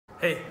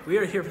Hey, we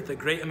are here with the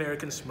Great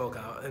American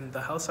Smokeout in the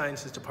Health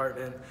Sciences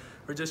Department.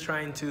 We're just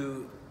trying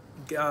to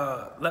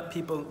let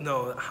people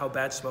know how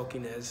bad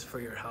smoking is for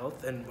your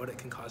health and what it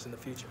can cause in the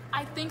future.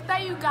 I think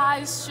that you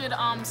guys should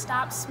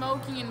stop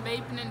smoking and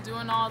vaping and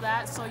doing all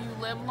that so you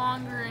live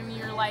longer and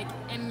you're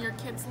in your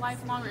kids'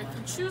 life longer. If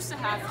you choose to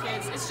have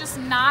kids, it's just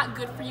not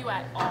good for you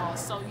at all,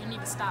 so you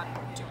need to stop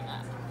doing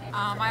that.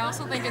 I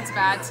also think it's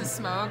bad to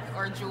smoke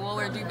or juul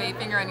or do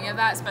vaping or any of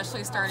that,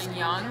 especially starting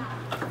young.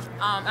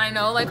 And I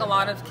know a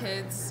lot of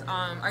kids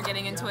are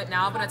getting into it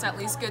now, but it's at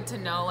least good to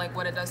know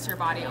what it does to your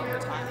body over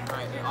time.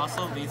 Right. It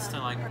also leads to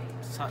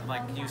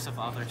use of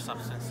other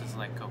substances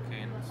like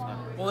cocaine and stuff.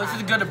 Well, this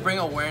is good to bring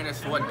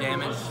awareness to what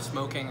damage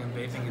smoking and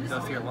vaping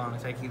does to your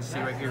lungs. Like you can see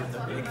right here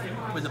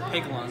with the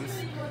pig lungs,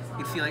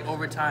 you can see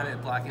over time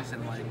it blackens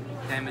and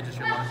damages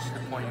your lungs to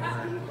the point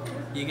where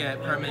you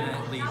get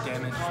permanently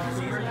damaged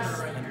diseases,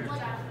 and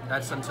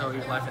that's until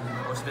your life.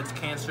 And most of it's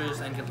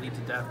cancers and can lead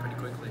to death pretty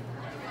quickly.